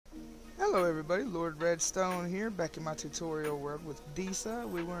Hello everybody, Lord Redstone here, back in my tutorial world with Disa.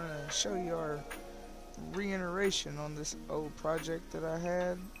 We want to show you our reiteration on this old project that I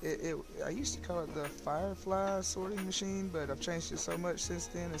had. I used to call it the Firefly sorting machine, but I've changed it so much since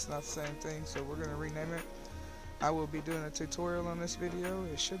then, it's not the same thing, so we're going to rename it. I will be doing a tutorial on this video.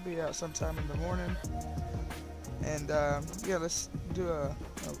 It should be out sometime in the morning. And yeah, let's do a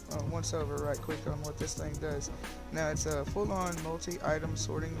once over right quick on what this thing does. Now it's a full-on multi-item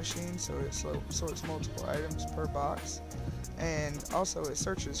sorting machine, so it sorts multiple items per box, and also it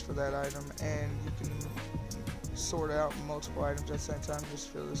searches for that item, and you can sort out multiple items at the same time. Just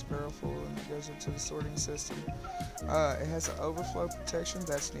fill this barrel full and it goes into the sorting system. It has an overflow protection.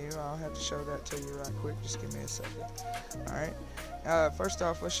 That's new. I'll have to show that to you right quick. Just give me a second. Alright. First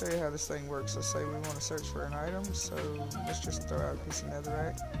off, let's show you how this thing works. Let's say we want to search for an item, so let's just throw out a piece of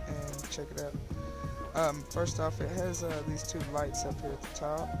netherite and check it out. First off, it has these two lights up here at the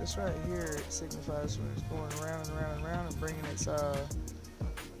top. This right here, it signifies when it's going around and around and around and bringing its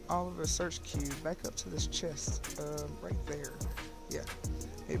all of the search cube back up to this chest right there. Yeah,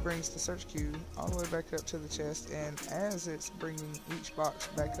 it brings the search cube all the way back up to the chest, and as it's bringing each box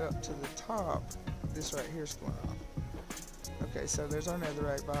back up to the top, this right here is going off. Okay, so there's our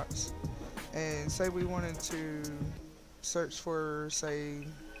netherite box, and say we wanted to search for, say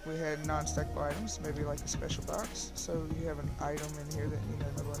we had non-stackable items, maybe like a special box. So you have an item in here that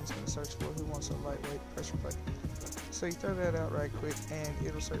nobody's going to search for, who wants a lightweight pressure plate. So you throw that out right quick and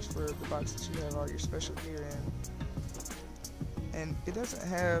it'll search for the box that you have all your special gear in. And it doesn't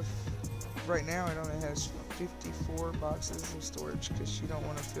have, right now it only has 54 boxes of storage, because you don't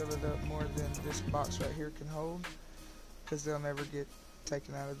want to fill it up more than this box right here can hold, because they'll never get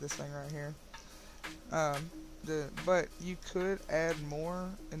taken out of this thing right here. But you could add more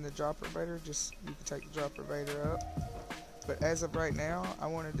in the dropper vader. You could take the dropper vader up, but as of right now I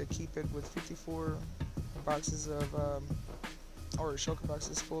wanted to keep it with 54 boxes of or shulker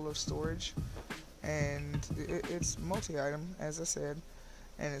boxes full of storage, and it's multi-item, as I said,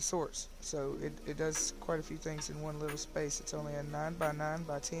 and it sorts, so it does quite a few things in one little space. It's only a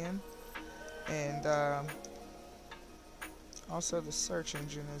 9x9x10, and also the search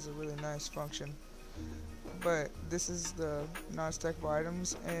engine is a really nice function. But this is the non-stackable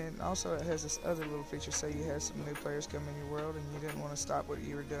items, and also it has this other little feature. Say you had some new players come in your world and you didn't want to stop what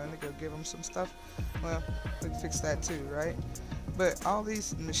you were doing to go give them some stuff. Well, we can fix that too, right? But all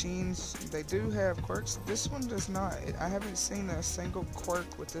these machines, they do have quirks. This one does not. I haven't seen a single quirk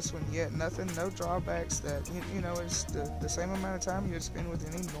with this one yet. Nothing, no drawbacks that, it's the same amount of time you would spend with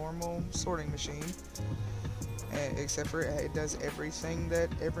any normal sorting machine. Except for it does everything that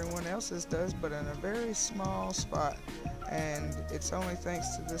everyone else's does, but in a very small spot. And it's only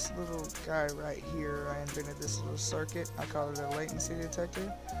thanks to this little guy right here. I invented this little circuit. I call it a latency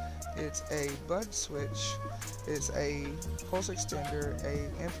detector. It's a bud switch, it's a pulse extender,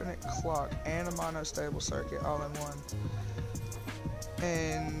 a infinite clock, and a monostable circuit all in one.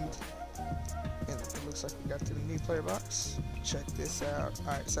 And it looks like we got to the new player box. Check this out.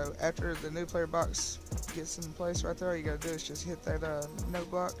 Alright, so after the new player box gets in place right there, all you gotta do is just hit that note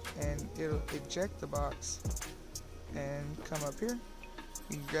block, and it'll eject the box and come up here.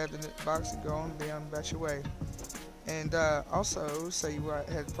 You can grab the box and go on down about your way. And also, say you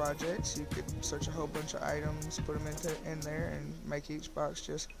had projects, you could search a whole bunch of items, put them in there, and make each box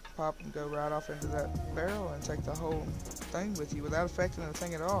just pop and go right off into that barrel and take the whole thing with you without affecting the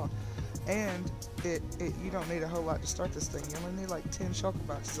thing at all. And you don't need a whole lot to start this thing. You only need like 10 shulker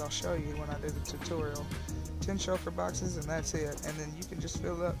boxes. I'll show you when I do the tutorial. 10 shulker boxes, and that's it. And then you can just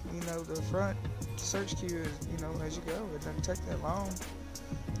fill up, the front search queue, as you go. It doesn't take that long.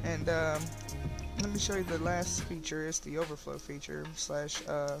 And let me show you the last feature. It's the overflow feature /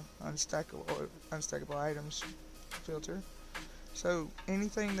 unstackable items filter. So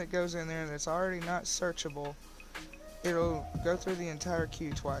anything that goes in there that's already not searchable, it'll go through the entire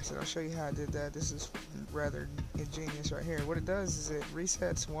queue twice, and I'll show you how I did that. This is rather ingenious right here. What it does is it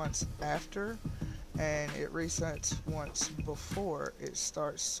resets once after, and it resets once before it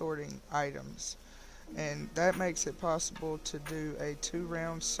starts sorting items. And that makes it possible to do a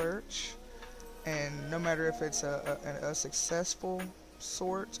 2-round search, and no matter if it's a successful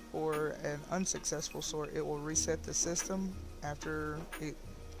sort or an unsuccessful sort, it will reset the system after it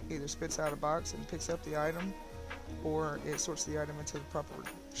either spits out a box and picks up the item, or it sorts the item into the proper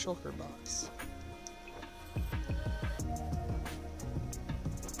shulker box.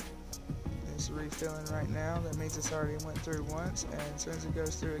 It's refilling right now. That means it's already went through once, and as soon as it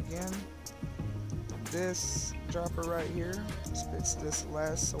goes through again, this dropper right here spits this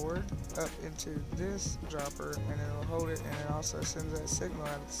last sword up into this dropper, and it'll hold it, and it also sends that signal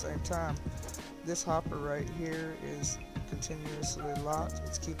out at the same time. This hopper right here is continuously locked.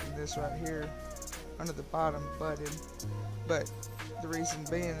 It's keeping this right here under the bottom button, but the reason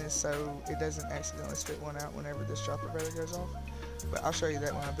being is so it doesn't accidentally spit one out whenever this dropper brother goes off. But I'll show you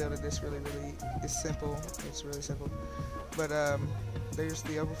that when I build it. This really is simple. It's really simple. But there's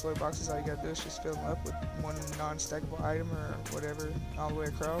the overflow boxes. All you gotta do is just fill them up with one non-stackable item or whatever all the way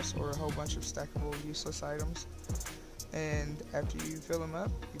across, or a whole bunch of stackable useless items. And after you fill them up,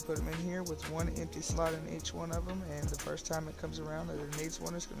 you put them in here with one empty slot in each one of them, and the first time it comes around that it needs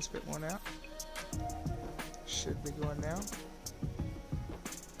one, it's going to spit one out. Should be going now.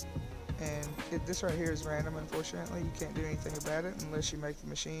 And this right here is random, unfortunately. You can't do anything about it unless you make the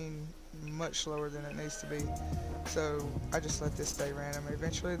machine much slower than it needs to be. So I just let this stay random.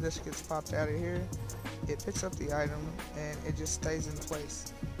 Eventually this gets popped out of here. It picks up the item and it just stays in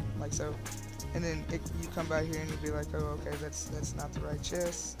place, like so. And then you come by here and you'll be like, oh, okay, that's not the right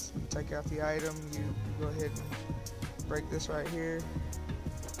chest. You take out the item, you go ahead and break this right here,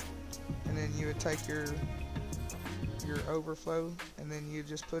 and then you would take your overflow, and then you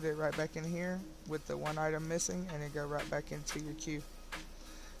just put it right back in here with the one item missing, and it go right back into your queue.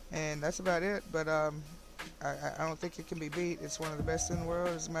 And that's about it. But I don't think it can be beat. It's one of the best in the world.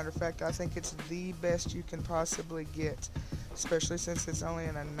 As a matter of fact, I think it's the best you can possibly get, especially since it's only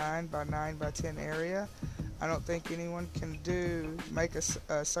in a 9x9x10 area. I don't think anyone can make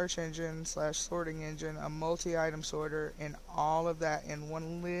a search engine / sorting engine, a multi-item sorter, and all of that in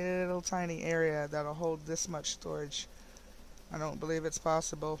one little tiny area that'll hold this much storage. I don't believe it's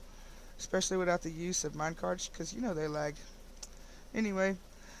possible, especially without the use of minecarts, because you know they lag. Anyway,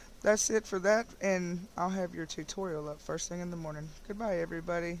 that's it for that, and I'll have your tutorial up first thing in the morning. Goodbye,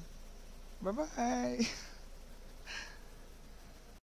 everybody. Bye-bye.